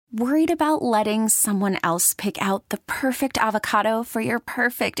Worried about letting someone else pick out the perfect avocado for your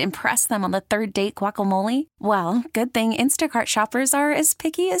perfect impress them on the third date guacamole? Well, good thing Instacart shoppers are as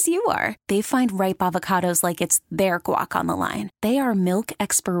picky as you are. They find ripe avocados like it's their guac on the line. They are milk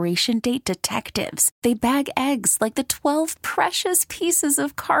expiration date detectives. They bag eggs like the 12 precious pieces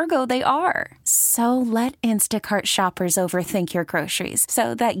of cargo they are. So let Instacart shoppers overthink your groceries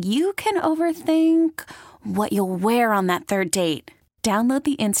so that you can overthink what you'll wear on that third date. Download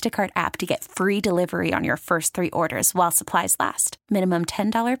the Instacart app to get free delivery on your first 3 orders while supplies last. Minimum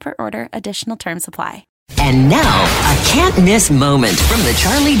 $10 per order. Additional terms apply. And now, a can't-miss moment from The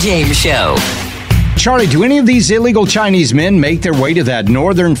Charlie James Show. Charlie, do any of these illegal Chinese men make their way to that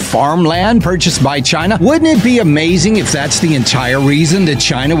northern farmland purchased by China? Wouldn't it be amazing if that's the entire reason that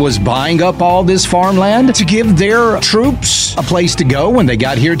China was buying up all this farmland? To give their troops a place to go when they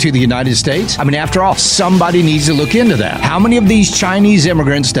got here to the United States? I mean, after all, somebody needs to look into that. How many of these Chinese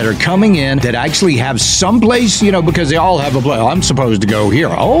immigrants that are coming in that actually have some place, because they all have a place? I'm supposed to go here.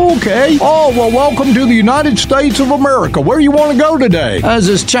 Okay. Oh, well, welcome to the United States of America. Where you want to go today? There's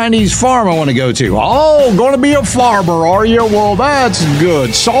this Chinese farm I want to go to. Oh, going to be a farmer, are you? Well, that's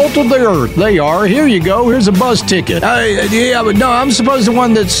good. Salt of the earth. They are. Here you go. Here's a bus ticket. Yeah, but no, I'm supposed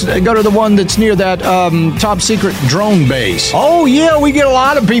to go to the one that's near that top secret drone base. Oh, yeah, we get a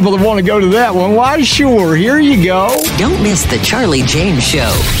lot of people that want to go to that one. Why, sure. Here you go. Don't miss The Charlie James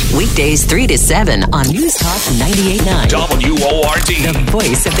Show. Weekdays 3 to 7 on News Talk 98.9. WORD. The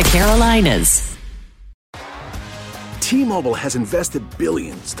voice of the Carolinas. T-Mobile has invested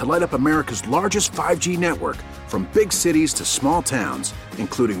billions to light up America's largest 5G network, from big cities to small towns,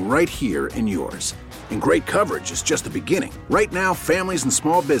 including right here in yours. And great coverage is just the beginning. Right now, families and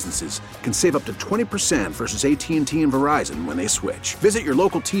small businesses can save up to 20% versus AT&T and Verizon when they switch. Visit your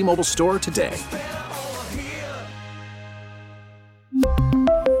local T-Mobile store today.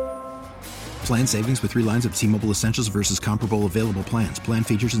 Plan savings with 3 lines of T-Mobile Essentials versus comparable available plans. Plan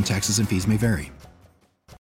features and taxes and fees may vary.